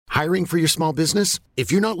Hiring for your small business?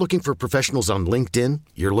 If you're not looking for professionals on LinkedIn,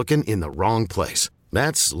 you're looking in the wrong place.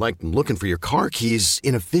 That's like looking for your car keys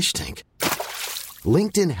in a fish tank.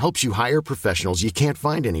 LinkedIn helps you hire professionals you can't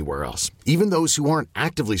find anywhere else, even those who aren't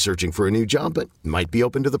actively searching for a new job but might be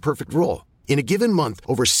open to the perfect role. In a given month,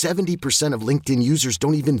 over 70% of LinkedIn users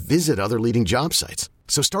don't even visit other leading job sites.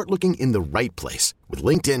 So start looking in the right place. With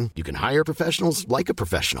LinkedIn, you can hire professionals like a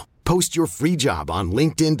professional. Post your free job on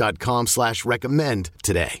linkedin.com/recommend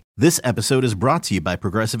today. This episode is brought to you by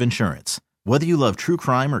Progressive Insurance. Whether you love true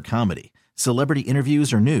crime or comedy, celebrity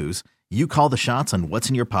interviews or news, you call the shots on what's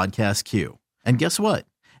in your podcast queue. And guess what?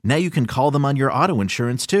 Now you can call them on your auto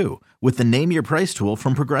insurance too with the Name Your Price tool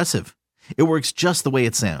from Progressive. It works just the way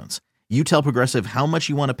it sounds. You tell Progressive how much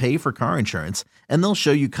you want to pay for car insurance, and they'll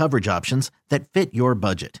show you coverage options that fit your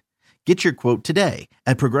budget. Get your quote today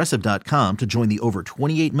at Progressive.com to join the over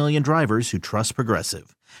 28 million drivers who trust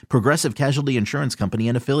Progressive. Progressive Casualty Insurance Company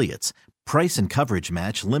and Affiliates. Price and coverage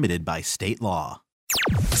match limited by state law.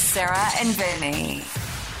 Sarah and Vinny.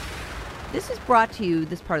 This is brought to you,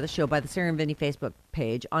 this part of the show, by the Sarah and Vinny Facebook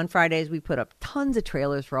page. On Fridays, we put up tons of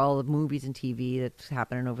trailers for all the movies and TV that's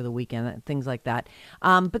happening over the weekend, things like that.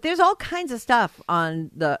 But there's all kinds of stuff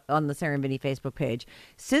on the Sarah and Vinny Facebook page.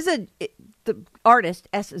 SZA, the artist,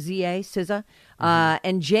 SZA, SZA,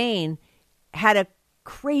 and Jane had a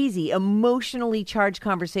crazy, emotionally charged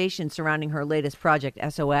conversation surrounding her latest project,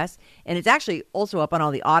 SOS. And it's actually also up on all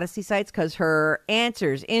the Odyssey sites because her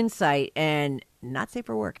answers, insight, and not safe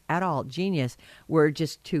for work at all, genius, were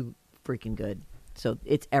just too freaking good. So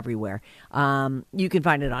it's everywhere. You can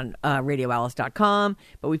find it on radioalice.com,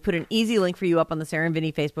 but we put an easy link for you up on the Sarah and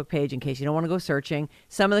Vinny Facebook page in case you don't want to go searching.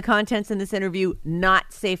 Some of the contents in this interview,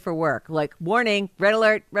 not safe for work. Like, warning, red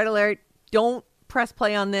alert, don't press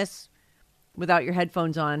play on this without your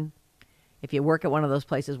headphones on if you work at one of those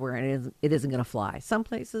places where it isn't going to fly. Some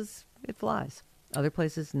places it flies. Other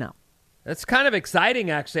places, no. That's kind of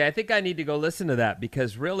exciting, actually. I think I need to go listen to that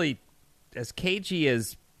because really, as cagey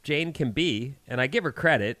as Jane can be, and I give her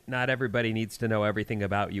credit, not everybody needs to know everything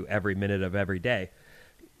about you every minute of every day,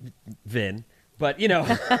 Vin. But, you know.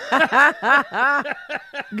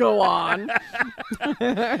 Go on.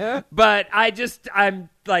 But I'm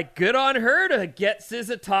like, good on her to get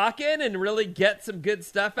SZA talking and really get some good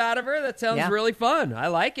stuff out of her. That sounds really fun. I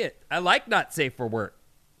like it. I like Not Safe for Work.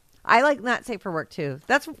 I like Not Safe for Work, too.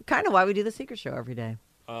 That's kind of why we do the Secret Show every day.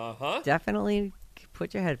 Uh-huh. Definitely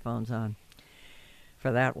put your headphones on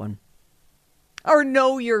for that one. Or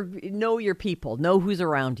know your people. Know who's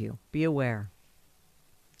around you. Be aware.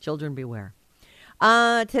 Children, beware.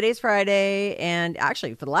 Today's Friday, and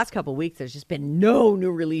actually for the last couple of weeks, there's just been no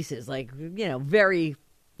new releases. Like, very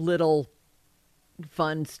little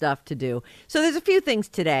fun stuff to do. So there's a few things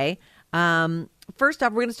today. First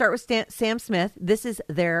off, we're going to start with Sam Smith. This is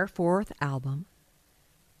their fourth album.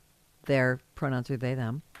 Their pronouns are they,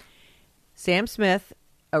 them. Sam Smith,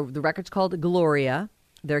 the record's called Gloria.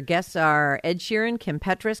 Their guests are Ed Sheeran, Kim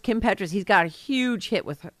Petras. Kim Petras, he's got a huge hit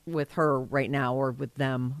with her right now, or with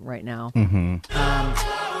them right now. Mm-hmm.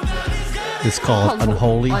 It's called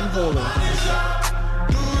Unholy. Unholy.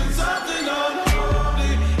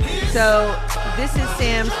 So this is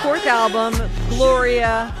Sam's fourth album,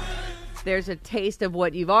 Gloria. There's a taste of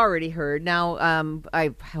what you've already heard. Now,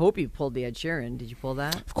 I hope you pulled the Ed Sheeran. Did you pull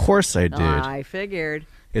that? Of course I did. I figured.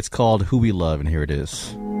 It's called Who We Love, and here it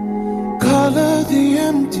is. Color the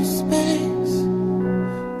empty space,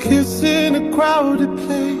 kiss in a crowded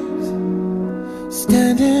place,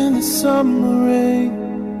 stand in the summer rain,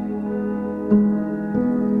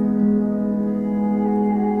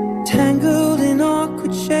 tangled in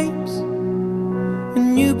awkward shapes, a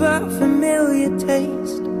new but familiar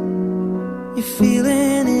taste. You're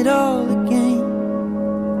feeling it all again.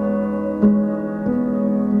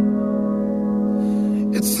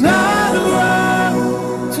 It's not wrong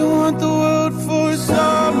to want the world for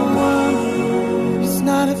someone. It's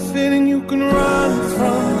not a feeling you can run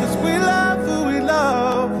from, 'cause we love who we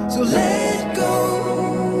love. So let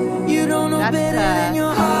go. You don't know better than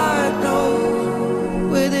your heart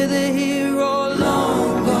knows, whether they're here or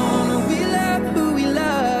long gone. We love who we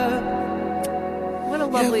love. What a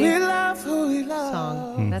lovely we love who we love.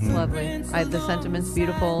 song. That's lovely. The sentiment's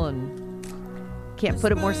beautiful, and can't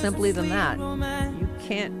put it more simply than that. You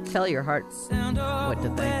can't tell your heart what to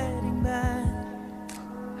think.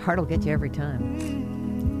 Heart will get you every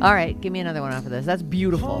time. All right, give me another one off of this. That's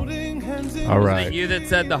beautiful. All Was right. it you that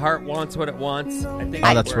said the heart wants what it wants? I think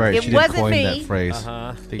Oh, that's right. It She did wasn't coin me. that phrase.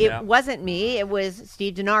 Uh-huh. It wasn't me. It was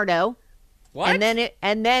Steve DiNardo. What? And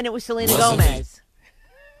then it was Selena Gomez.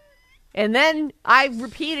 And then I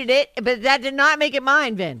repeated it, but that did not make it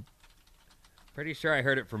mine, Vin. Pretty sure I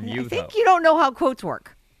heard it from you, I think though. you don't know how quotes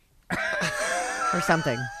work. Or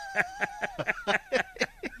something.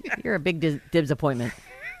 You're a big Dibs appointment.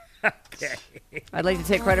 Okay. I'd like to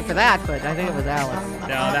take credit for that, but I think it was Alex. No,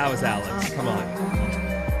 that was Alex. Come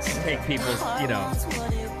on. Take people's,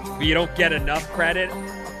 you don't get enough credit.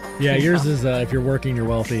 Yeah, yours is if you're working, you're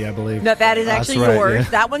wealthy, I believe. No, that is actually right, yours. yeah.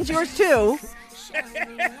 That one's yours, too.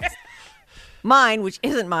 Mine, which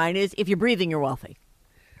isn't mine, is if you're breathing, you're wealthy.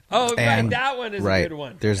 Oh, right. And- That one is right. a good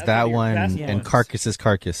one. There's That's that of your one, best and ones. Carcass is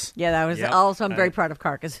Carcass. Yeah, that was Yep. also, I'm very proud of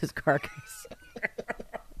Carcass's Carcass.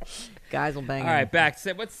 Guys will bang All right, him. back.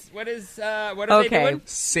 So what are they doing?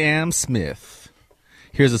 Sam Smith.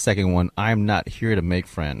 Here's the second one. I'm not here to make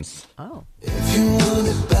friends. Oh. If you want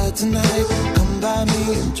it bad tonight, come by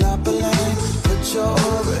me and drop a line. Put your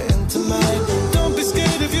aura into mine. Don't be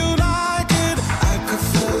scared if you like it. I could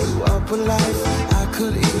fill you up with life. I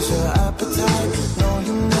could ease your appetite. No,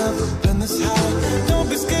 you've never been this high. Don't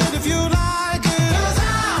be scared if you like it. 'Cause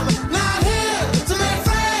I'm not here to make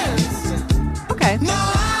friends. Okay. No,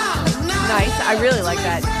 I'm not Nice. I here really to like make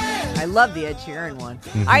that. friends. I love the Ed Sheeran one.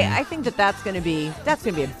 I think that's going to be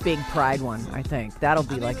a big Pride one. I think that'll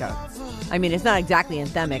be like it's not exactly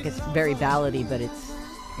anthemic. It's very ballady, but it's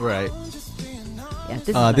Right. yeah. This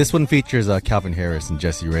is nice. This one features Calvin Harris and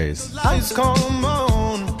Jesse Reyes. Lights come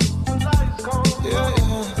on. Yeah,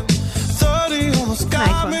 yeah. 30 almost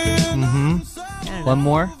got Nice me. I don't know. One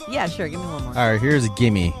more? Yeah, sure. Give me one more. All right, here's a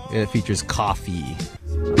gimme. It features Coffee.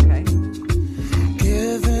 Okay.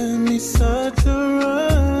 Giving me such a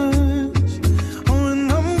rush.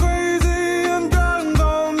 When I'm crazy and drunk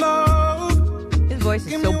on love. His voice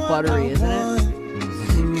is so buttery, isn't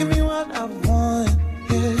it? Give me what I want.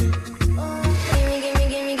 Yeah.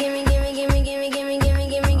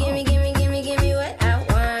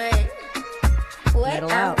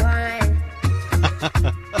 Middle out.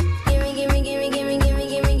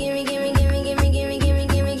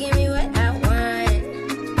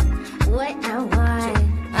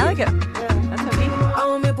 I like it. That's okay. I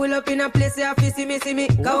want me pull up in a place where you see me.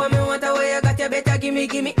 Cause when me want a way you got, you better give me.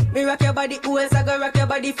 Me rock your body, who else I go rock your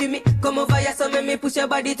body for me? Come over here, so make me push your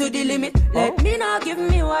body to the limit. Let me know, give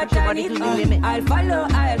me what Push your I body need. to the limit. I'll follow,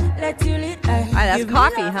 I'll let you lead. that's Give me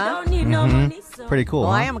coffee, love, huh? Don't need no money, so. Pretty cool,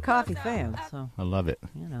 Well, huh? I am a coffee fan, so I love it.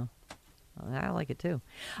 I like it too.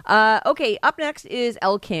 Okay, up next is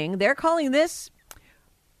Elle King. They're calling this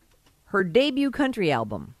her debut country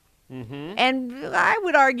album. Mm-hmm. And I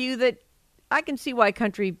would argue that I can see why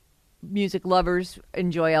country music lovers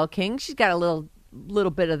enjoy Elle King. She's got a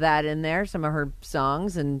little bit of that in there, some of her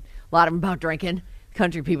songs, and a lot of them about drinking.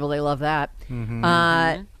 Country people, they love that.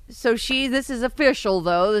 So this is official,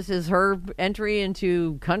 though. This is her entry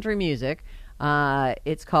into country music.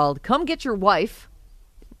 It's called Come Get Your Wife.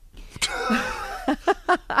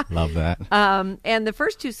 Love that. And the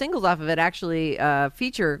first two singles off of it actually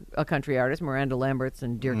feature a country artist, Miranda Lamberts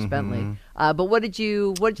and Dierks Bentley. But what did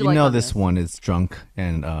you like? You know on this one is Drunk,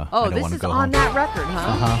 and I Oh, don't this want to is go on home. that record,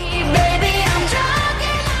 huh?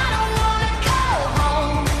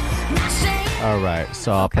 All right,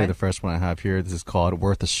 so I'll play the first one I have here. This is called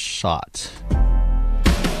Worth a Shot.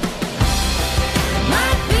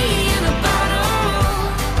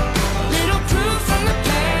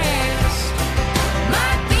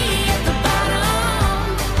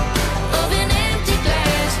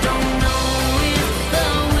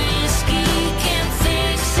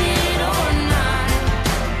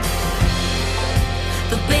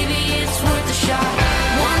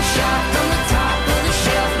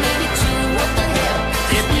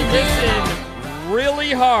 Listen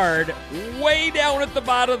really hard. Way down at the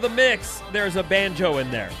bottom of the mix, there's a banjo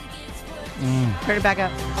in there. Turn it back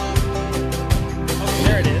up. Oh,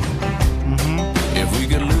 there it is. If we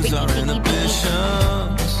could lose our inhibitions.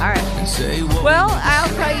 All right. And say what Well, I'll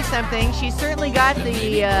tell you something. She's certainly got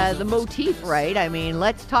the motif right. I mean,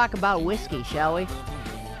 let's talk about whiskey, shall we?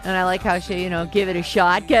 And I like how she, give it a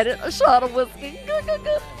shot. Get it? A shot of whiskey.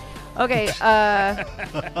 Okay.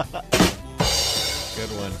 Good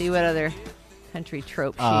one. See what other country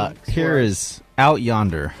trope she Here explores. is Out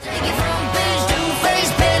Yonder.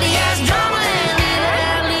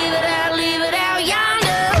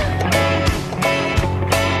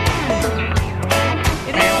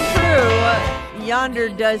 It is true. Yonder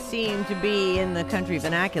does seem to be in the country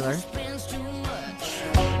vernacular.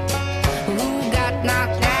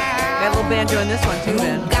 Got a little banjo in this one too,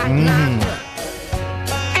 Ben.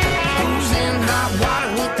 Who's in hot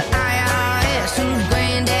water with the IRS? Whose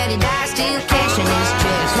granddaddy died still cashing his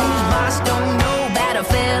checks? Whose boss don't know about a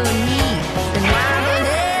felony? And why the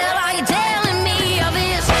hell are you telling me of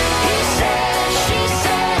this? He said, she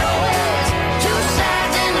said, always two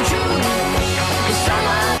sides and the truth.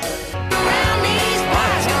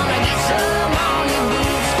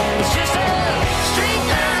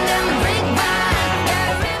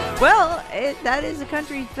 That is a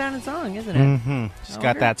country sounding song, isn't it? Mm-hmm. She's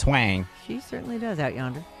got that twang. She certainly does out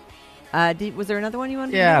yonder. Was there another one you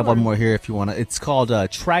wanted to Yeah, do, one or- more here if you want to. It's called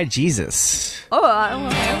Try Jesus.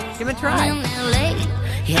 Oh, give it a try. In LA,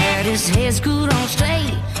 he had his head screwed on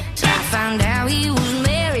straight. Till I found out he was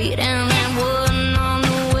married and that wasn't on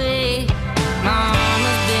the way.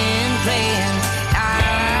 Mama's been praying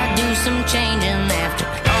I do some changing after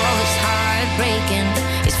all this heartbreaking.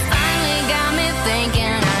 It's finally got me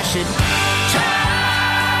thinking I should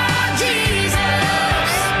try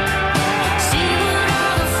Jesus. See what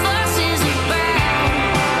all the fuss is about.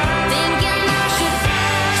 Thinking I should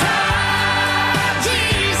try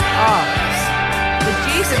Jesus. Oh, the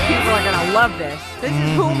Jesus people are going to love this. This is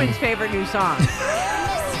Human's favorite new song.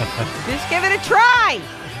 Just give it a try.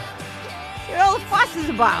 See what all the fuss is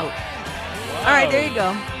about. All right, there you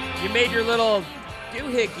go. You made your little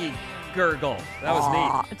doohickey gurgle. That was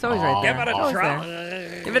neat. It's always right there. Give it a Always try.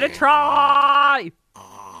 there. Give it a try.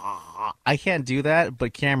 I can't do that,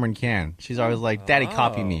 but Cameron can. She's always like, Daddy,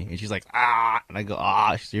 copy me. And she's like, ah. And I go,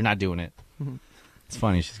 ah. She's, you're not doing it. It's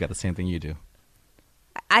funny. She's got the same thing you do.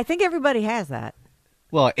 I think everybody has that.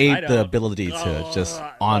 Well, I the don't. ability to just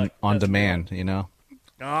on demand, you know?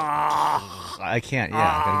 I can't. Yeah,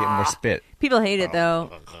 I got to get more spit. People hate it,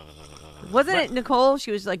 though. Wasn't it Nicole?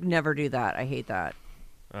 She was like, never do that. I hate that.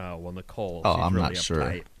 Oh, well, Nicole. Oh, she's I'm really not sure.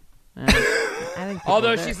 uptight. I think people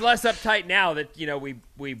Although do. she's less uptight now that, we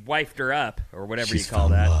wifed her up, or whatever She's you call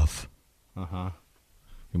found that. love.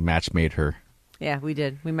 We match made her. Yeah, we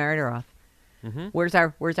did. We married her off. Mm-hmm. Where's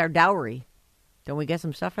our dowry? Don't we get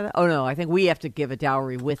some stuff for that? Oh, no. I think we have to give a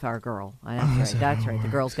dowry with our girl. That's right. That's right. The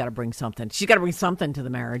girl's got to bring something. She's got to bring something to the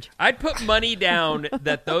marriage. I'd put money down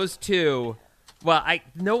that those two. Well,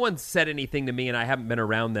 no one said anything to me, and I haven't been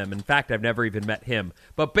around them. In fact, I've never even met him.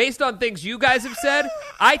 But based on things you guys have said,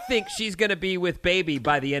 I think she's going to be with Baby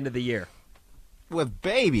by the end of the year. With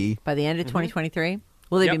Baby? By the end of 2023?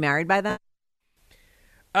 Will they be married by then?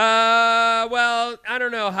 Well, I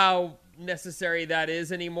don't know how necessary that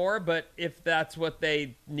is anymore, but if that's what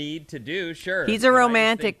they need to do, sure. He's a But I just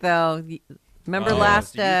romantic, think- though. Remember Oh,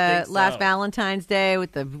 last so you think so? last Valentine's Day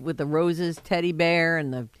with the roses teddy bear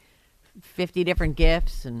and the 50 different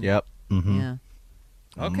gifts and Yep. Mm-hmm. yeah.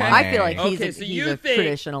 Okay. I feel like he's Okay, a, so he's you a think-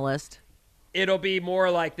 traditionalist. It'll be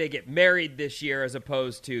more like they get married this year as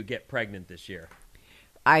opposed to get pregnant this year.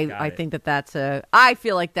 I think that's I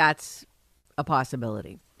feel like that's a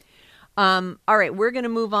possibility. All right, we're going to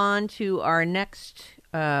move on to our next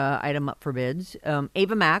item up for bids.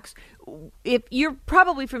 Ava Max. If you're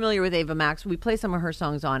probably familiar with Ava Max, we play some of her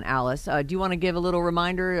songs on Alice. Do you want to give a little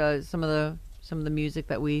reminder? Some of the music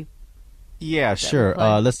that we. Yeah, sure.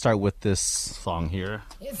 play. Let's start with this song here.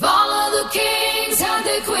 If all of the kings had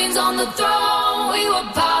their queens on the throne, we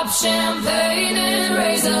would pop champagne and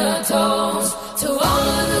raise a toast to all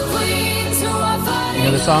of the queens who are fighting. You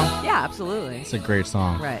know the song? Yeah, absolutely. It's a great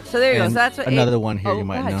song. Right. So there you go. And So that's what another one here you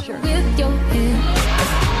might go ahead, know. Sure. With your head.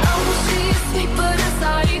 Oh, she's sweet but a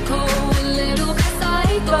psycho, a little bit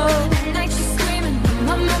psycho. At night she's screaming,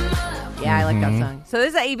 mama. Yeah, I like that song. So this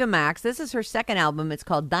is Ava Max. This is her second album. It's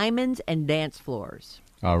called Diamonds and Dance Floors.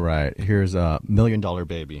 All right. Here's $1 Million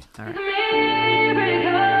Baby. All right.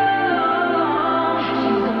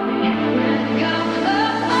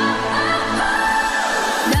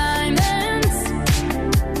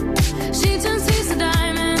 She turns thieves to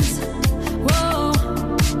diamonds. Whoa.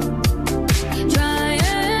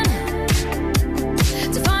 Trying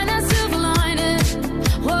to find that silver lining.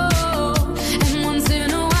 Whoa. And once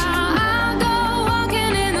in a while I go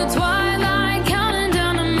walking in the twilight, counting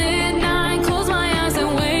down to midnight. Close my eyes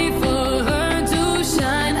and wait for her to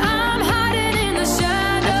shine. I'm hiding in the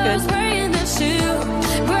shadows, praying that she'll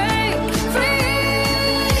break free.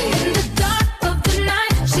 In the dark of the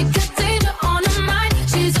night, she got danger on her mind.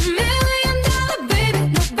 She's $1 million baby.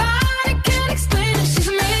 Nobody can explain it. She's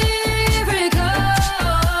a miracle.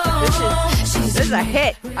 This is a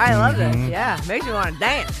hit. I love this. Yeah, makes me want to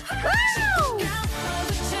dance. Woo!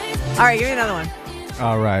 All right, give me another one.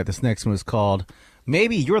 All right. This next one is called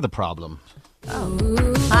Maybe You're the Problem.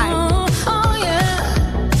 Hi. Oh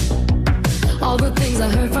yeah. All the things I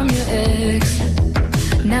heard from your ex,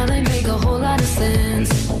 now they make a whole lot of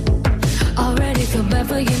sense. Already feel bad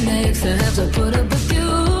for your next to have to put up with you.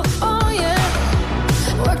 Oh yeah.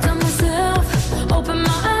 Worked on myself, open my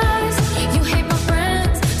eyes. You hate my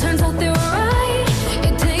friends, turns out they were right.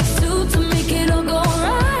 It takes two to make it all go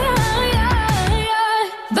right.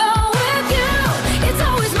 But with you, it's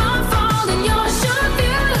always my fault and you're sure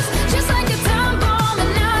views. Just like a time bomb,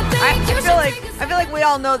 and I think you I feel like we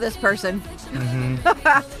all know this person.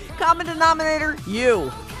 Common denominator,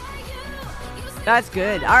 you. That's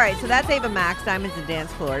good. All right, so that's Ava Max, Diamonds and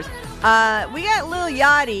Dance Floors. We got Lil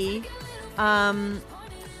Yachty.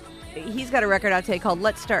 He's got a record out today called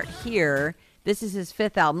Let's Start Here. This is his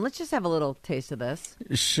 5th album. Let's just have a little taste of this.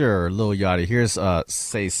 Sure, Lil Yachty. Here's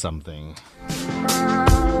Say Something.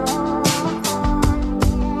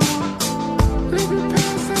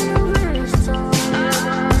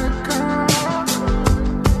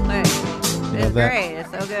 It's great.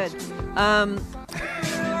 It's so good.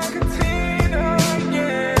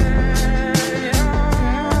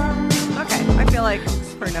 Okay, I feel like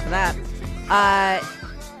it's for enough of that.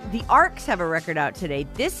 The Arcs have a record out today.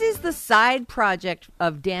 This is the side project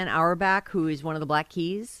of Dan Auerbach, who is one of the Black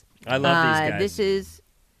Keys. I love these guys.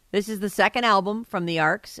 This is the second album from the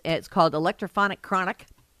Arcs. It's called Electrophonic Chronic.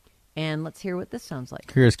 And let's hear what this sounds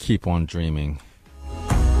like. Here's Keep On Dreaming.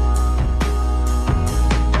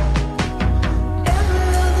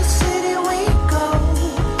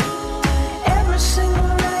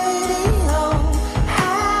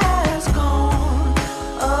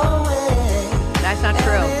 That's not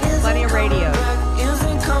true. Plenty of radios.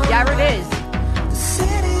 Yeah, it is.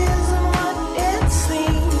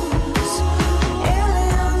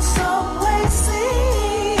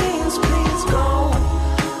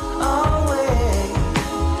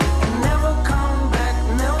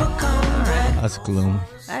 That's gloom.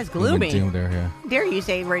 That's gloomy. Doom there, yeah. Dare you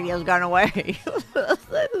say radio's gone away?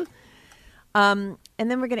 And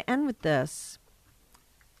then we're going to end with this.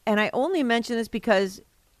 And I only mention this because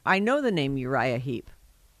I know the name Uriah Heep.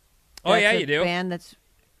 Oh, yeah, you do. Band that's,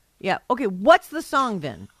 yeah. Okay, what's the song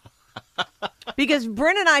then? Because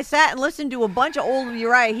Bryn and I sat and listened to a bunch of old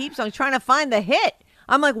Uriah Heep songs trying to find the hit.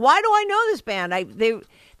 I'm like, why do I know this band?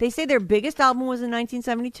 They say their biggest album was in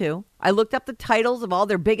 1972. I looked up the titles of all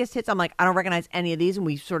their biggest hits. I'm like, I don't recognize any of these, and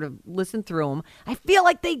we sort of listened through them. I feel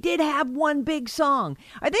like they did have one big song.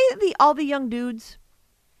 Are they all the young dudes?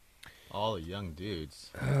 All the young dudes.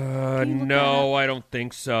 No, I don't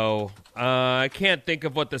think so. I can't think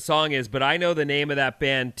of what the song is, but I know the name of that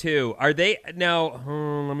band too. Are they now?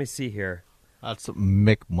 Let me see here. That's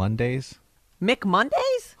Mick Mondays. Mick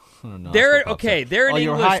Mondays? No, they're okay. They're an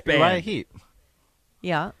English band. Uriah Heep.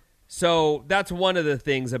 Yeah. So that's one of the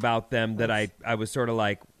things about them that I was sort of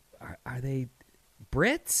like, are they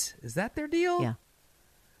Brits? Is that their deal? Yeah.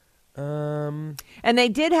 And they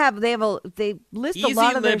list Easy a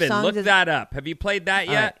lot of their Livin'. songs. Look that up. Have you played that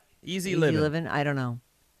yet? Easy Livin'. Livin'. I don't know.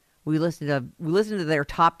 We listened to their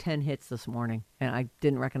top 10 hits this morning, and I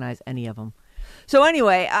didn't recognize any of them. So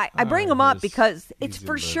anyway, I bring them up because it's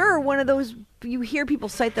for sure one of those, you hear people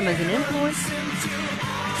cite them as an influence.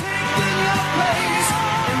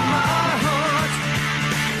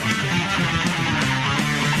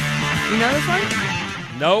 You know this one?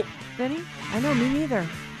 Nope. Vinny? I know, me neither.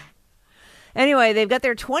 Anyway, they've got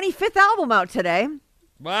their 25th album out today.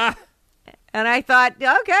 Ah. And I thought,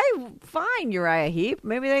 okay, fine, Uriah Heep.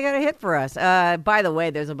 Maybe they got a hit for us. By the way,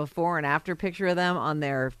 there's a before and after picture of them on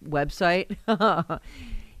their website.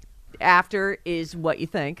 After is what you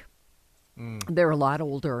think. They're a lot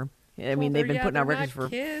older. I mean, they've been putting out records for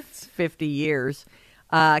 50 years.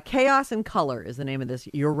 Chaos and Color is the name of this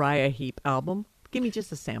Uriah Heep album. Give me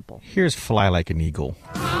just a sample. Here's Fly Like an Eagle.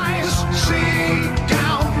 Eyes see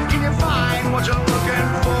down, can you find what you're looking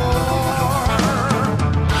for?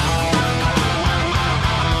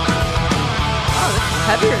 Oh, this is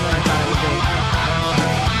heavier than I thought it would be.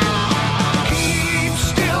 Keep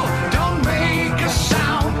still, don't make a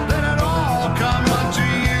sound, let it all come unto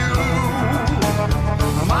you.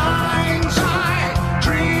 Mind's eye,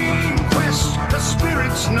 dream quest, the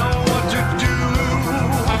spirits know what to do.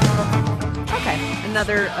 Okay,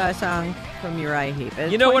 another song from Uriah Heep.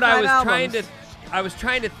 You know what I was albums.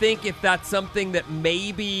 trying to think if that's something that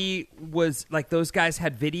maybe was like those guys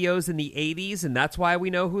had videos in the 80s and that's why we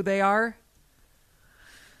know who they are.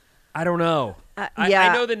 I don't know. Yeah.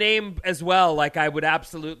 I know the name as well. Like I would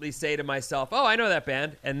absolutely say to myself, "Oh, I know that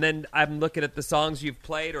band," and then I'm looking at the songs you've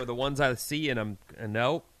played or the ones I see, and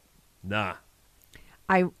nah.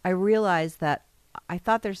 I realized that I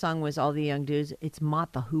thought their song was All the Young Dudes. It's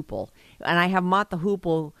Mott the Hoople. And I have Mott the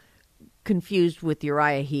Hoople confused with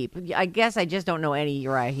Uriah Heep. I guess I just don't know any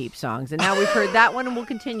Uriah Heep songs. And now we've heard that one and we'll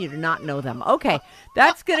continue to not know them. Okay,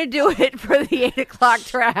 that's going to do it for the 8 o'clock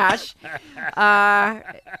trash. I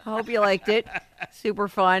hope you liked it. Super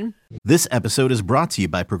fun. This episode is brought to you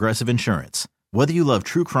by Progressive Insurance. Whether you love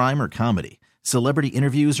true crime or comedy, celebrity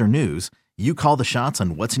interviews or news, you call the shots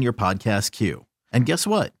on what's in your podcast queue. And guess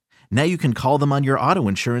what? Now you can call them on your auto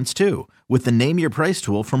insurance too with the Name Your Price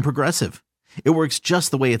tool from Progressive. It works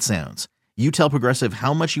just the way it sounds. You tell Progressive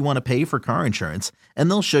how much you want to pay for car insurance, and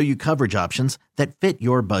they'll show you coverage options that fit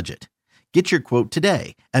your budget. Get your quote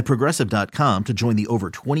today at Progressive.com to join the over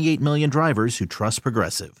 28 million drivers who trust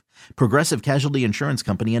Progressive. Progressive Casualty Insurance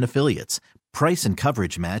Company and Affiliates. Price and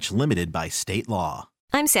coverage match limited by state law.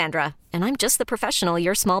 I'm Sandra, and I'm just the professional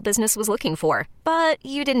your small business was looking for. But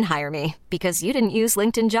you didn't hire me because you didn't use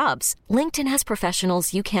LinkedIn Jobs. LinkedIn has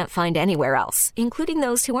professionals you can't find anywhere else, including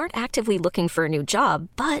those who aren't actively looking for a new job,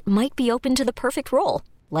 but might be open to the perfect role,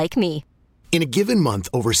 like me. In a given month,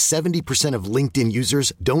 over 70% of LinkedIn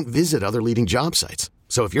users don't visit other leading job sites.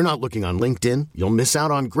 So if you're not looking on LinkedIn, you'll miss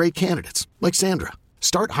out on great candidates like Sandra.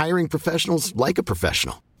 Start hiring professionals like a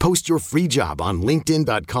professional. Post your free job on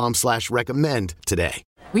linkedin.com/recommend today.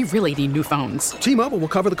 We really need new phones. T-Mobile will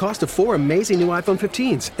cover the cost of 4 amazing new iPhone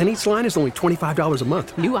 15s, and each line is only $25 a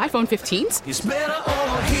month. New iPhone 15s? It's better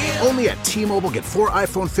over here. Only at T-Mobile, get 4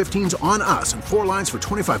 iPhone 15s on us and 4 lines for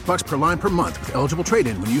 $25 per line per month with eligible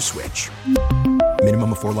trade-in when you switch.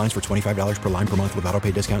 Minimum of 4 lines for $25 per line per month with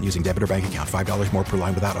autopay discount using debit or bank account. $5 more per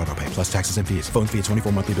line without autopay, plus taxes and fees. Phone fee at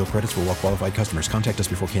 24 monthly bill credits for well-qualified customers. Contact us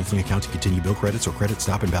before canceling account to continue bill credits or credit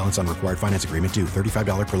stop and balance on required finance agreement due.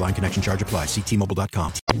 $35 per line connection charge applies. See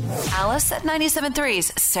T-Mobile.com. Alice at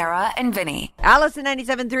 97.3's Sarah and Vinny. Alice at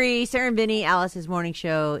 97.3, Sarah and Vinny, Alice's morning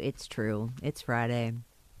show. It's true. It's Friday.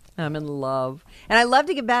 I'm in love. And I love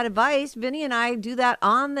to give bad advice. Vinny and I do that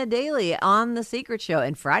on the daily, on The Secret Show.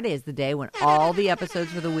 And Friday is the day when all the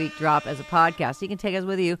episodes for the week drop as a podcast. You can take us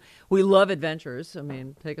with you. We love adventures. I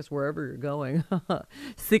mean, take us wherever you're going.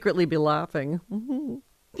 Secretly be laughing.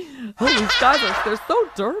 Oh, these guys they're so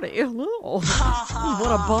dirty. Oh,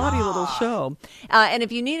 what a body little show. And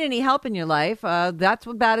if you need any help in your life, that's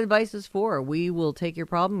what bad advice is for. We will take your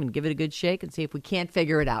problem and give it a good shake and see if we can't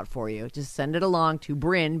figure it out for you. Just send it along to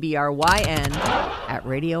Bryn, B-R-Y-N, at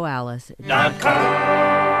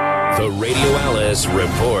RadioAlice.com. The Radio Alice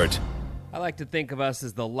Report. I like to think of us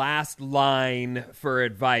as the last line for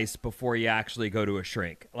advice before you actually go to a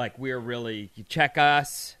shrink. Like you check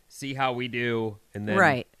us, see how we do, and then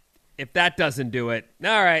right. If that doesn't do it,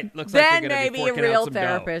 all right, looks like you're going to be forking a real out some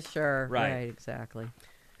therapist, dough. sure. Right, exactly.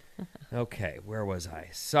 Okay, where was I?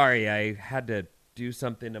 Sorry, I had to do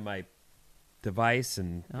something to my device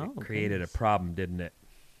and it created a problem, didn't it?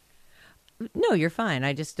 No, you're fine.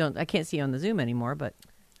 I can't see you on the Zoom anymore, but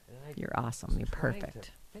you're awesome. You're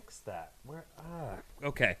perfect. Fix that.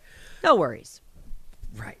 Okay. No worries.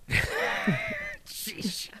 Right.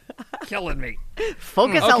 Sheesh. Killing me.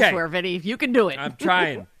 Focus elsewhere, Vinny. You can do it. I'm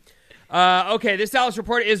trying. Okay, this Alice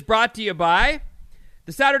Report is brought to you by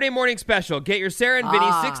the Saturday Morning Special. Get your Sarah and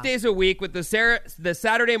Vinny 6 days a week with the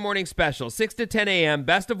Saturday Morning Special, 6 to 10 a.m.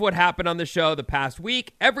 Best of what happened on the show the past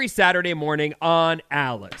week, every Saturday morning on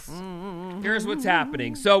Alice. Here's what's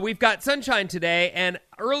happening. So we've got sunshine today, and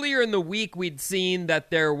earlier in the week we'd seen that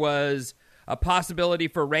there was a possibility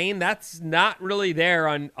for rain. That's not really there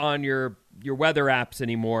on your weather apps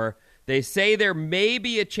anymore. They say there may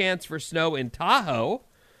be a chance for snow in Tahoe,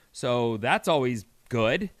 so that's always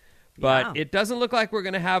good. But it doesn't look like we're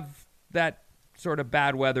going to have that sort of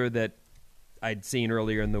bad weather that I'd seen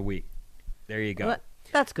earlier in the week. There you go. Well,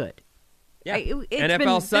 that's good. Yeah.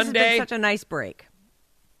 NFL Sunday. This has been such a nice break.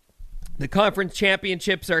 The conference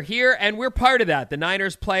championships are here, and we're part of that. The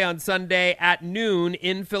Niners play on Sunday at noon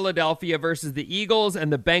in Philadelphia versus the Eagles,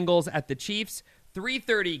 and the Bengals at the Chiefs.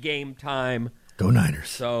 3:30 game time. Go Niners.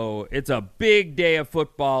 So it's a big day of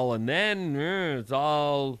football, and then it's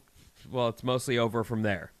mostly over from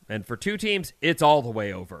there. And for two teams, it's all the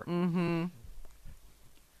way over. Mm-hmm.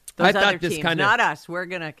 I Those thought other this teams, kind of, not us. We're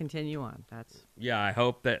going to continue on. Yeah, I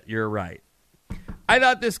hope that you're right. I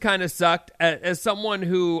thought this kind of sucked as someone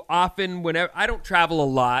who often, whenever I don't travel a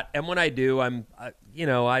lot, and when I do, I'm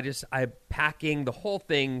packing the whole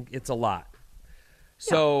thing. It's a lot.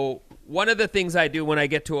 So one of the things I do when I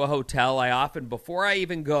get to a hotel, I often, before I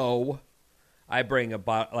even go, I bring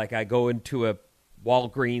I go into a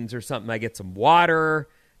Walgreens or something. I get some water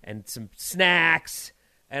and some snacks,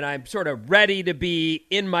 and I'm sort of ready to be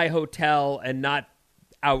in my hotel and not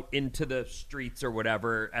out into the streets or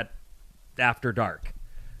whatever after dark.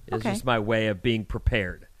 It's just my way of being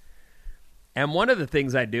prepared. And one of the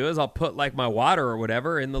things I do is I'll put my water or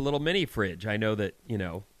whatever in the little mini fridge. I know that,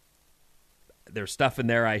 there's stuff in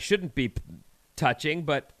there I shouldn't be touching,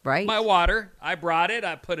 but my water, I brought it,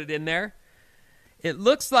 I put it in there. It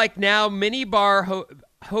looks like now minibar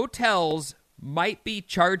hotels might be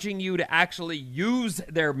charging you to actually use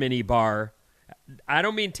their minibar. I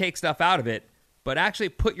don't mean take stuff out of it, but actually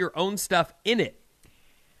put your own stuff in it.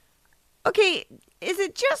 Okay, is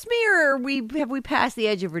it just me, or have we passed the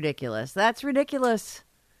edge of ridiculous? That's ridiculous.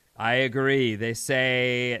 I agree. They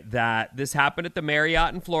say that this happened at the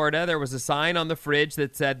Marriott in Florida. There was a sign on the fridge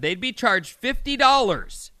that said they'd be charged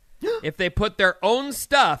 $50 if they put their own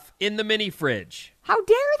stuff in the mini fridge. How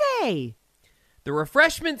dare they? The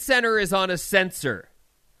refreshment center is on a sensor.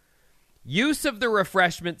 Use of the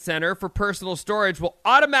refreshment center for personal storage will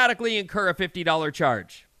automatically incur a $50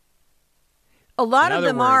 charge. A lot In of other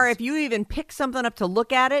them are, words- if you even pick something up to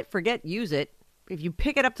look at it, forget use it. If you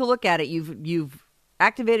pick it up to look at it, you've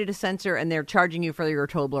activated a sensor and they're charging you for your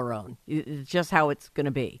Toblerone. It's just how it's going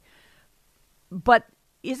to be. But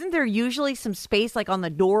isn't there usually some space like on the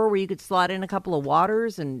door where you could slot in a couple of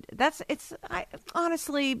waters? And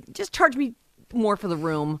honestly, just charge me more for the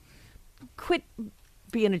room. Quit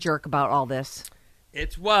being a jerk about all this.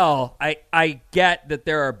 I get that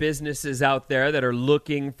there are businesses out there that are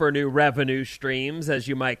looking for new revenue streams, as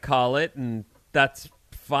you might call it, and that's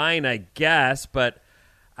fine, I guess, but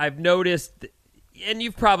I've noticed, and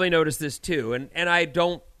you've probably noticed this too, and I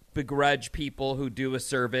don't begrudge people who do a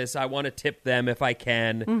service. I want to tip them if I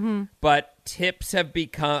can, but tips have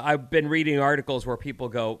become, I've been reading articles where people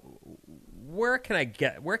go, where can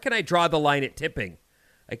I draw the line at tipping?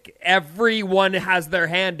 Like, everyone has their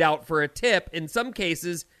hand out for a tip. In some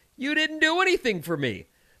cases, you didn't do anything for me.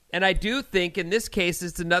 And I do think in this case,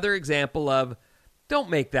 it's another example of don't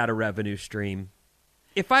make that a revenue stream.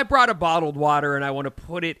 If I brought a bottled water and I want to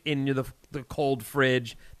put it in the cold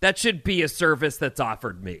fridge, that should be a service that's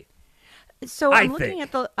offered me. So I'm looking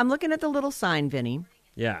at the little sign, Vinny.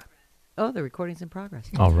 Yeah. Oh, the recording's in progress.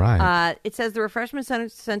 All right. It says the refreshment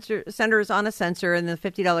center is on a sensor and the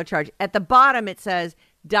 $50 charge. At the bottom, it says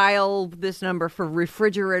dial this number for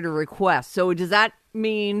refrigerator requests. So does that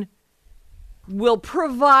mean we'll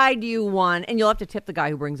provide you one? And you'll have to tip the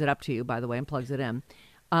guy who brings it up to you, by the way, and plugs it in.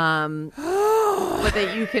 But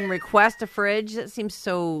that you can request a fridge. That seems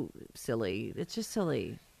so silly. It's just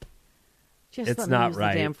silly. Just It's let me not use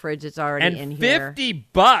right. the damn fridge. It's already and in here.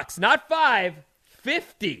 $50, not $5,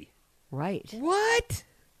 $50. Right. What?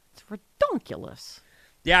 It's ridiculous.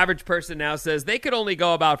 The average person now says they could only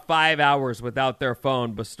go about 5 hours without their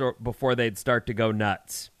phone before they'd start to go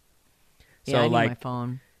nuts. Yeah, I So, need like, my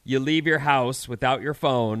phone. you leave your house without your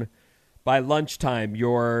phone. By lunchtime,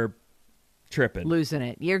 you're tripping. Losing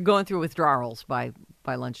it. You're going through withdrawals by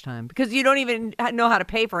lunchtime because you don't even know how to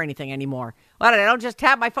pay for anything anymore. I don't just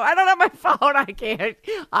tap my phone. I don't have my phone. I can't.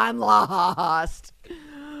 I'm lost.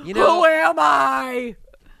 You know, who am I?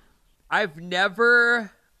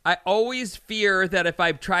 I always fear that if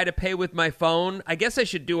I try to pay with my phone, I guess I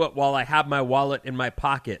should do it while I have my wallet in my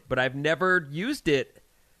pocket, but I've never used it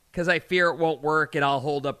because I fear it won't work and I'll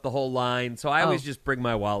hold up the whole line. So I always just bring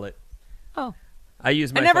my wallet. Oh. I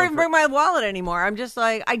use my I never phone even bring my wallet anymore. I'm just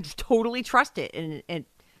like, I totally trust it. And it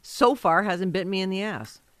so far hasn't bitten me in the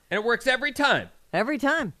ass. And it works every time. Every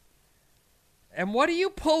time. And what do you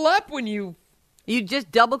pull up when you... You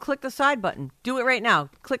just double click the side button. Do it right now.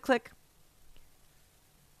 Click, click.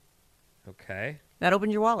 Okay. That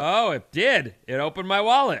opens your wallet. Oh, it did. It opened my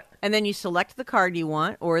wallet. And then you select the card you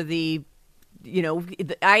want or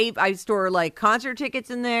I store like concert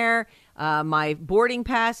tickets in there. My boarding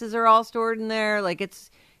passes are all stored in there. Like it's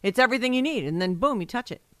everything you need. And then boom, you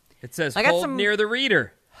touch it. It says hold near the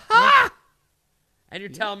reader. Ha! And you're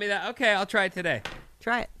telling me that? Okay, I'll try it today.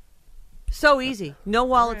 Try it. So easy. No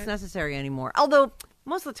wallets necessary anymore. Although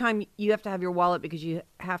most of the time you have to have your wallet because you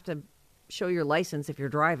have to show your license if you're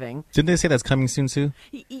driving. Didn't they say that's coming soon too?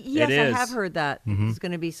 Yes, I have heard that. It's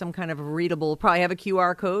going to be some kind of a readable, probably have a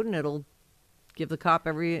QR code and it'll give the cop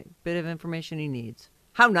every bit of information he needs.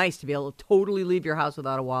 How nice to be able to totally leave your house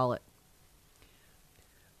without a wallet.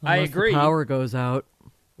 I agree. The power goes out.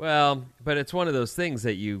 Well, but it's one of those things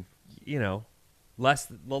that the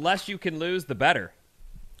less you can lose, the better.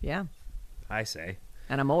 Yeah. I say.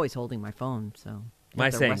 And I'm always holding my phone, so my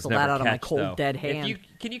saying's wrestle never that out of my catch, cold, though. dead hand.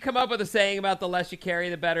 Can you come up with a saying about the less you carry,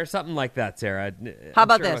 the better? Something like that, Sarah. How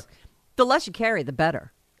about this? The less you carry, the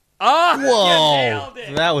better. Oh,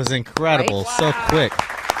 whoa! That was incredible. Right? So quick.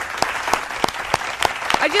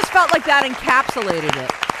 I just felt like that encapsulated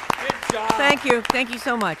it. Good job. Thank you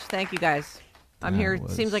so much. Thank you guys. I'm here. It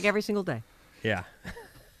seems like every single day. Yeah.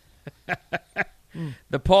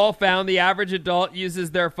 The poll found the average adult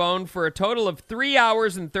uses their phone for a total of 3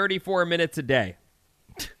 hours and 34 minutes a day.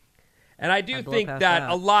 And I do think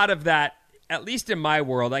that a lot of that, at least in my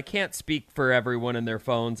world, I can't speak for everyone and their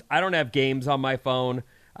phones. I don't have games on my phone.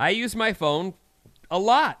 I use my phone a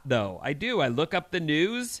lot, though. I do. I look up the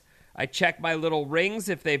news. I check my little rings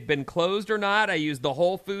if they've been closed or not. I use the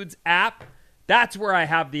Whole Foods app. That's where I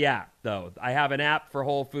have the app, though. I have an app for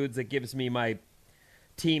Whole Foods that gives me my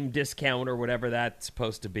team discount or whatever that's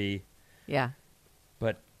supposed to be. Yeah.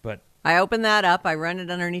 But I open that up, I run it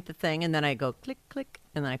underneath the thing, and then I go click, click,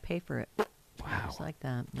 and then I pay for it. Wow. Just like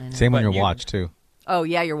that. Same on your watch, too. Oh,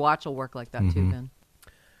 yeah, your watch will work like that too, Ben.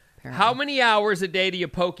 Apparently. How many hours a day do you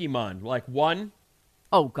Pokemon? Like 1?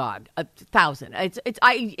 Oh, God, 1,000.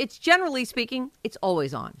 It's generally speaking, it's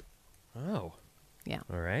always on. Oh. Yeah.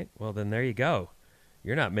 All right. Well, then there you go.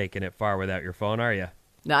 You're not making it far without your phone, are you?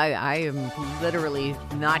 I am literally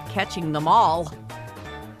not catching them all.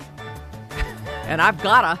 And I've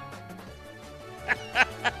gotta.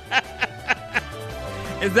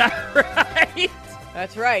 Is that right?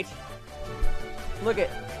 That's right. Look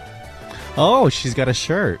at. Oh, she's got a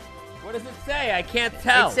shirt. What does it say? I can't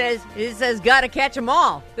tell. It says gotta catch them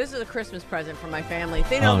all. This is a Christmas present for my family.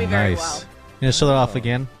 They know me very well. You gonna show that off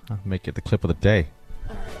again? I'll make it the clip of the day.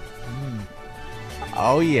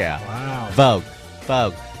 Oh, yeah. Wow.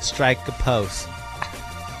 Vogue. Strike a pose.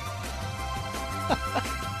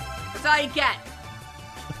 That's all you get.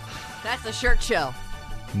 That's the shirt show.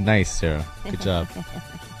 Nice, Sarah. Good job. Well,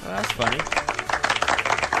 that's funny.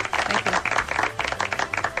 Thank you.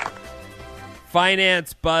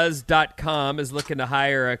 FinanceBuzz.com is looking to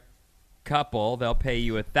hire a couple. They'll pay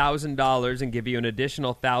you $1,000 and give you an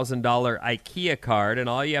additional $1,000 IKEA card. And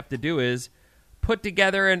all you have to do is put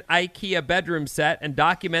together an IKEA bedroom set and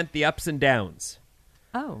document the ups and downs.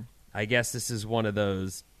 Oh. I guess this is one of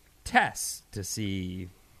those tests to see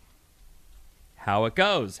how it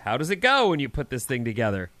goes. How does it go when you put this thing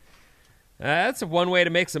together? That's one way to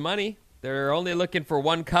make some money. They're only looking for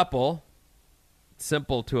one couple. It's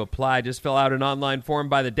simple to apply. Just fill out an online form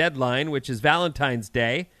by the deadline, which is Valentine's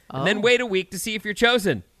Day, and then wait a week to see if you're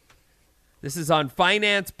chosen. This is on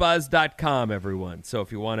FinanceBuzz.com, everyone. So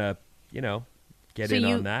if you want to, get in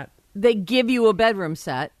on that. They give you a bedroom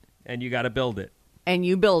set. And you got to build it. And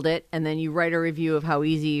you build it, and then you write a review of how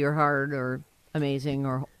easy or hard or amazing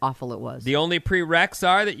or awful it was. The only prereqs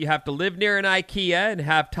are that you have to live near an IKEA and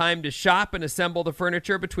have time to shop and assemble the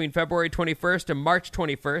furniture between February 21st and March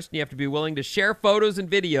 21st. And you have to be willing to share photos and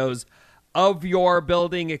videos of your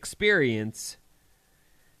building experience.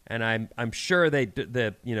 And I'm sure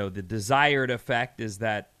the desired effect is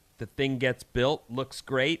that the thing gets built, looks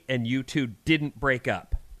great, and you two didn't break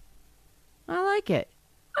up. I like it.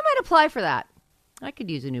 I might apply for that. I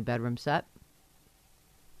could use a new bedroom set.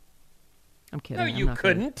 I'm kidding. No, you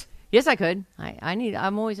couldn't. Yes, I could. I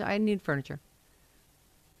need furniture.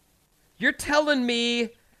 You're telling me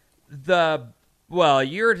you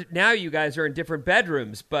guys are in different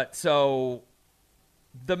bedrooms, but so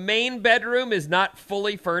the main bedroom is not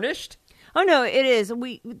fully furnished? Oh no, it is.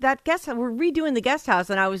 We're redoing the guest house,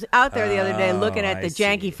 and I was out there the other day looking at the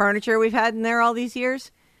janky furniture we've had in there all these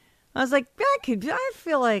years. I was like, I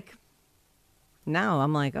feel like now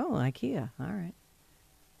I'm like, oh, IKEA. All right.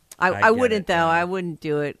 I wouldn't though. I wouldn't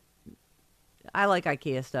do it. I like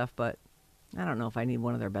IKEA stuff, but I don't know if I need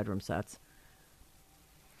one of their bedroom sets.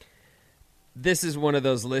 This is one of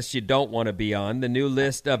those lists you don't want to be on. The new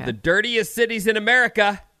list of the dirtiest cities in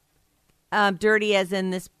America. Dirty as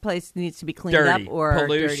in this place needs to be cleaned dirty. up, or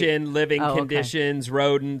pollution, dirty? living conditions,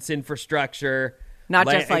 rodents, infrastructure. Not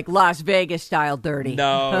just like Las Vegas style dirty.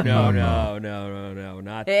 No.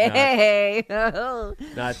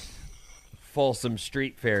 Not Folsom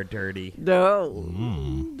Street Fair dirty.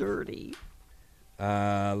 No. Dirty.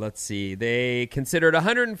 Let's see. They considered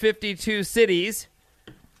 152 cities.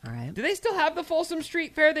 All right. Do they still have the Folsom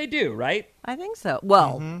Street Fair? They do, right? I think so.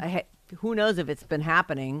 Well, who knows if it's been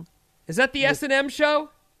happening. Is that the S&M show?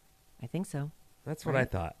 I think so. That's what I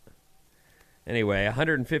thought. Anyway,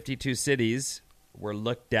 152 cities were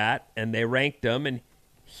looked at, and they ranked them. And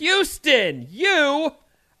Houston, you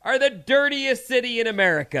are the dirtiest city in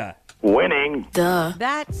America. Winning. Duh.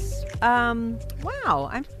 That's, wow.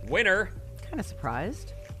 I'm winner. Kind of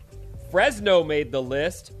surprised. Fresno made the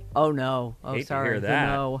list. Oh, no. Oh, hate sorry. to hear that.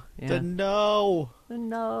 The no. Yeah. The no. The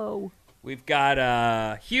no. We've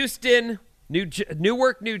got Houston,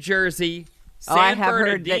 Newark, New Jersey, San I have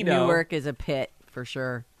Bernardino. heard that Newark is a pit for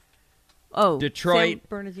sure. Oh, Detroit, San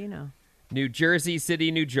Bernardino. New Jersey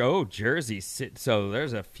City, Jersey. So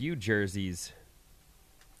there's a few Jerseys.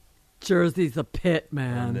 Jersey's a pit,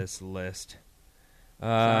 man. On this list.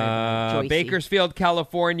 Sorry, Bakersfield,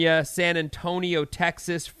 California, San Antonio,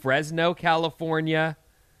 Texas, Fresno, California,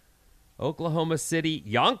 Oklahoma City,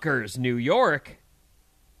 Yonkers, New York.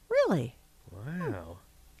 Really? Wow.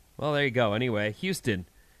 Well, there you go. Anyway, Houston,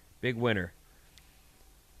 big winner.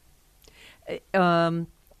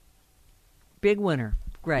 Big winner.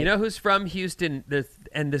 Great. You know who's from Houston?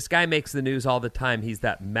 And this guy makes the news all the time. He's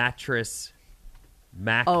that Mattress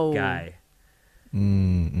Mac guy.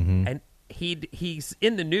 Mm-hmm. And he's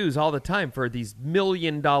in the news all the time for these $1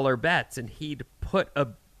 million bets. And he'd put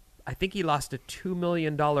I think he lost a $2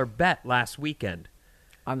 million bet last weekend.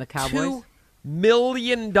 On the Cowboys?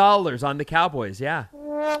 million on the Cowboys. Yeah.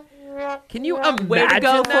 Can you imagine Way to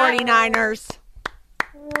go, that? 49ers.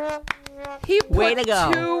 He put Way to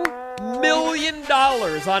go. $2 million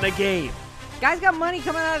on a game. Guy's got money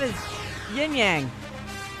coming out of his yin yang.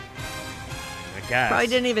 I guess. Probably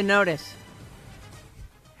didn't even notice.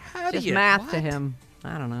 How Just do you, math what? to him.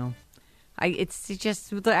 I don't know. It's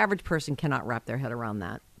just the average person cannot wrap their head around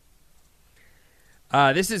that.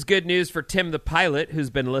 This is good news for Tim the pilot, who's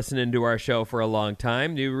been listening to our show for a long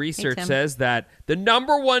time. New research Tim. says that the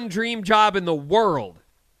number one dream job in the world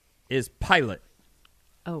is pilot.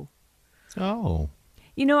 Oh. Oh.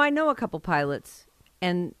 You know, I know a couple pilots,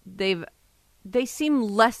 and they seem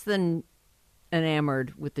less than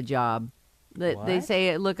enamored with the job. They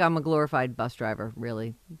say, look, I'm a glorified bus driver,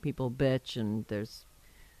 really. People bitch, and there's,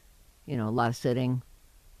 a lot of sitting.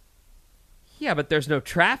 Yeah, but there's no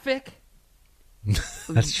traffic.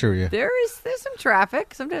 That's true, yeah. There's some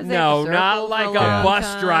traffic. Sometimes they No, have to not circle like for a long bus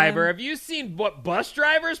time. driver. Have you seen what bus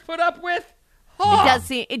drivers put up with?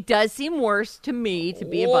 It does seem worse to me to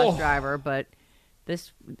be a bus Oh. driver, but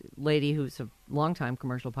this lady who's a longtime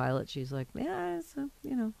commercial pilot, she's like, yeah,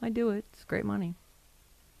 I do it. It's great money.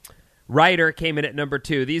 Writer came in at number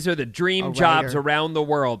 2. These are the dream jobs around the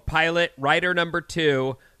world. Pilot, writer number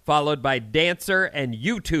 2, followed by dancer and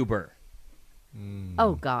YouTuber.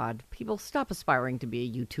 Oh, God. People stop aspiring to be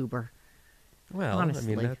a YouTuber. Well,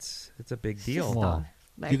 honestly. I mean, it's a big deal. Well,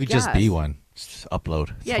 I you could just be guess. one. Just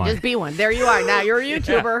upload. It's Yeah, fine. just be one. There you are. Now you're a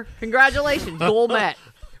YouTuber. Congratulations. Goal met.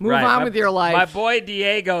 Move Right. on with your life. My boy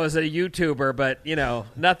Diego is a YouTuber, but,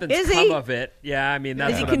 nothing's Is come he? of it. Yeah, I mean,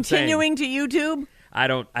 that's Is he what I'm saying. continuing to YouTube?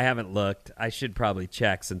 I haven't looked. I should probably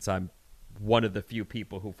check since I'm one of the few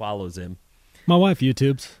people who follows him. My wife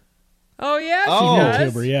YouTubes. Oh, yeah? Oh, she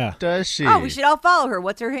does? YouTuber, yeah. Does she? Oh, we should all follow her.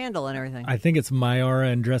 What's her handle and everything? I think it's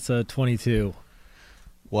Mayara Andressa 22.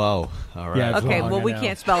 Whoa. All right. Yeah, it's Okay, long, well, I we know.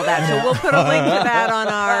 can't spell that, so we'll put a link to that on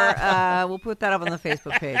our. We'll put that up on the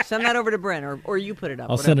Facebook page. Send that over to Bryn, or you put it up.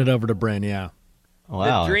 I'll send it over to Bryn, yeah.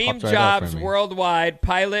 Wow. The it dream popped right up jobs for me. worldwide: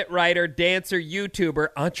 pilot, writer, dancer, YouTuber,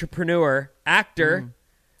 entrepreneur, actor.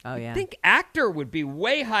 Oh yeah, I think actor would be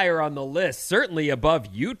way higher on the list, certainly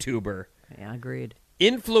above YouTuber. Yeah, agreed.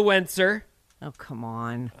 Influencer, Oh come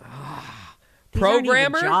on. These aren't even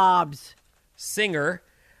programmer, jobs. singer,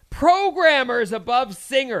 programmers above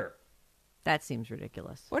singer. That seems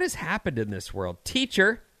ridiculous. What has happened in this world?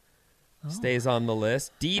 Teacher stays on the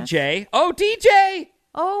list. DJ. Oh, DJ!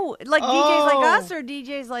 Oh, like DJs like us or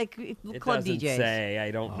DJs like It club doesn't DJs? say.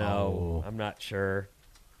 I don't know. I'm not sure.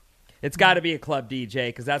 It's got to be a club DJ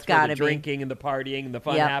because that's where gotta the be. drinking and the partying and the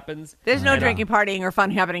fun Yep. happens. There's no And, drinking, partying, or fun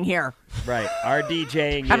happening here. Right. Our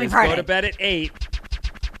DJing Happy is Friday. go to bed at 8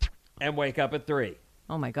 and wake up at 3.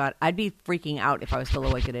 Oh my God, I'd be freaking out if I was still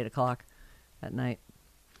awake at 8 o'clock at night.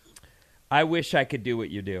 I wish I could do what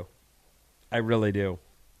you do. I really do.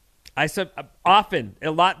 Often, a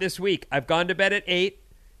lot this week, I've gone to bed at 8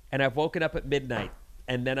 and I've woken up at midnight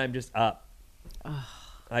and then I'm just up.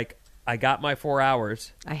 Like, I got my 4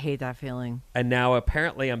 hours I hate that feeling. and now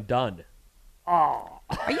apparently I'm done. Are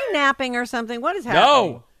you napping or something? What is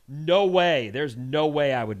happening? No way. There's no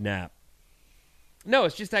way I would nap. No,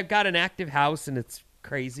 it's just I've got an active house and it's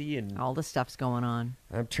crazy and All the stuff's going on.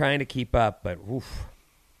 I'm trying to keep up, but oof.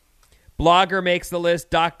 Blogger makes the list.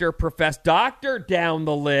 Doctor down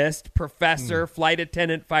the list. Professor, flight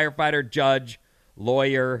attendant, firefighter, judge,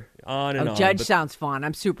 lawyer, on and on. Judge But sounds fun.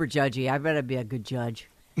 I'm super judgy. I better be a good judge.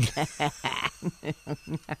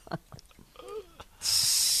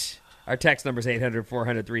 our text number is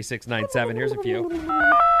 800-400-3697. Here's a few.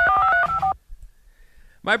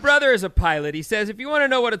 My brother is a pilot. He says, if you want to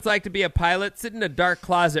know what it's like to be a pilot, sit in a dark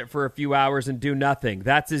closet for a few hours and do nothing.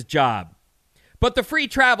 That's his job. But the free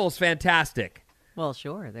travel's fantastic. Well,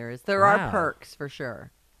 sure, there is. There Wow. are perks for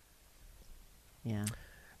sure. Yeah.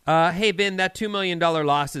 Hey, Ben, that $2 million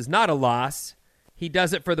loss is not a loss. He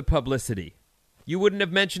does it for the publicity. You wouldn't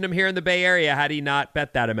have mentioned him here in the Bay Area had he not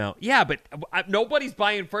bet that amount. Yeah, but nobody's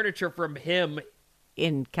buying furniture from him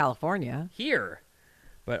In California. here.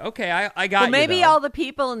 But okay, I got Well, you, maybe though. all the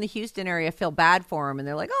people in the Houston area feel bad for him, and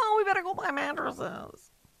they're like, "Oh, we better go buy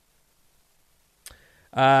mattresses."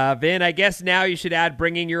 Vin, I guess now you should add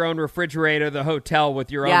bringing your own refrigerator to the hotel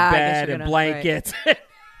with your Yeah, own I guess bed you're and gonna- blankets.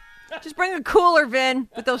 Just bring a cooler, Vin,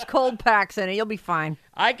 with those cold packs in it. You'll be fine.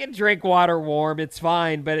 I can drink water warm. It's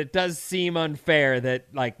fine, but it does seem unfair that,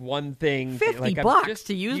 like, one thing... like, I'm $50 just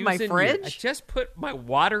to use my using fridge? I just put my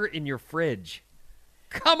water in your fridge.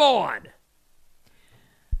 Come on!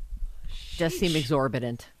 Does seem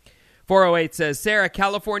exorbitant. 408 says, Sarah,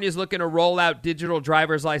 California's looking to roll out digital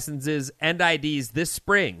driver's licenses and IDs this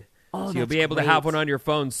spring. Oh, so you'll that's be able to great. have one on your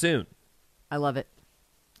phone soon. I love it.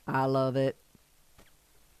 I love it.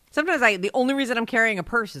 Sometimes the only reason I'm carrying a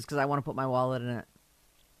purse is because I want to put my wallet in it.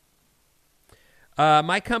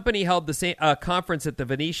 My company held the same conference at the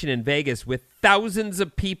Venetian in Vegas with thousands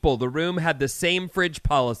of people. The room had the same fridge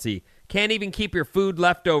policy. Can't even keep your food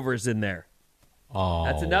leftovers in there. Oh,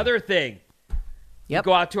 that's another thing. Yep.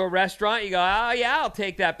 You go out to a restaurant, you go, oh, yeah, I'll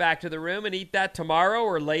take that back to the room and eat that tomorrow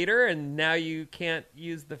or later, and now you can't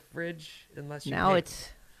use the fridge unless you Now pay. it's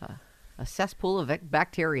a cesspool of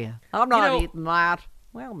bacteria. I'm not eating that.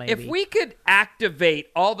 Well, maybe. If we could activate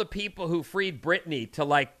all the people who freed Britney to,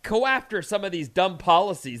 like, go after some of these dumb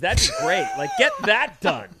policies, that'd be great. Like, get that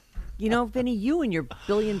done. You know, Vinny, you and your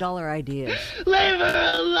billion-dollar ideas. Leave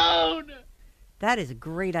her alone. That is a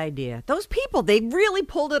great idea. Those people, they really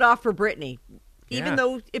pulled it off for Britney, even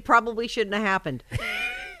though it probably shouldn't have happened.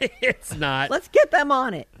 It's not. Let's get them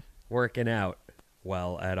on it. Working out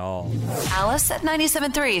well at all. Alice at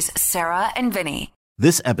 97.3's Sarah and Vinny.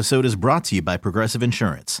 This episode is brought to you by Progressive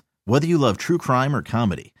Insurance. Whether you love true crime or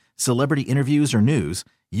comedy, celebrity interviews or news,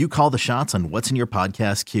 you call the shots on what's in your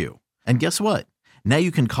podcast queue. And guess what? Now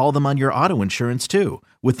you can call them on your auto insurance too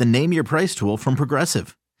with the Name Your Price tool from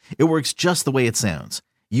Progressive. It works just the way it sounds.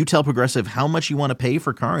 You tell Progressive how much you want to pay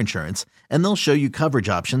for car insurance, and they'll show you coverage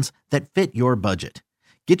options that fit your budget.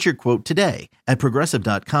 Get your quote today at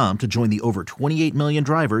Progressive.com to join the over 28 million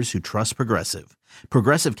drivers who trust Progressive.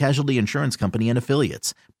 Progressive Casualty Insurance Company and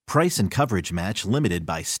Affiliates. Price and coverage match limited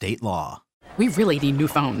by state law. We really need new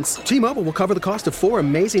phones. T-Mobile will cover the cost of 4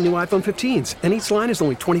 amazing new iPhone 15s, and each line is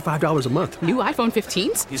only $25 a month. New iPhone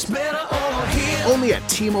 15s? It's better over here. Only at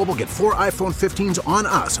T-Mobile, get 4 iPhone 15s on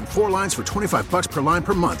us and 4 lines for $25 per line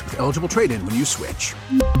per month with eligible trade-in when you switch.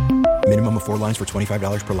 Minimum of 4 lines for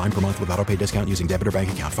 $25 per line per month with autopay discount using debit or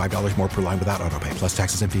bank account. $5 more per line without autopay, plus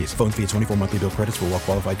taxes and fees. Phone fee at 24 monthly bill credits for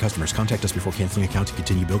well-qualified customers. Contact us before canceling account to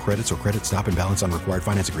continue bill credits or credit stop and balance on required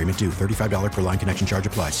finance agreement due. $35 per line connection charge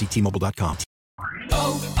applies. See T-Mobile.com.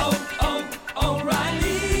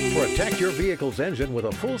 O'Reilly. Protect your vehicle's engine with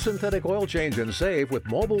a full synthetic oil change and save with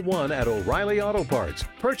Mobil 1 at O'Reilly Auto Parts.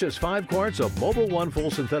 Purchase 5 quarts of Mobil 1 full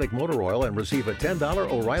synthetic motor oil and receive a $10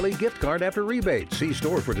 O'Reilly gift card after rebate. See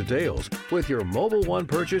store for details. With your Mobil 1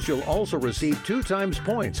 purchase, you'll also receive 2 times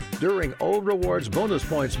points during O Rewards Bonus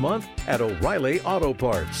Points Month at O'Reilly Auto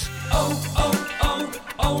Parts.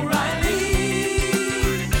 O'Reilly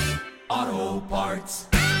Auto Parts.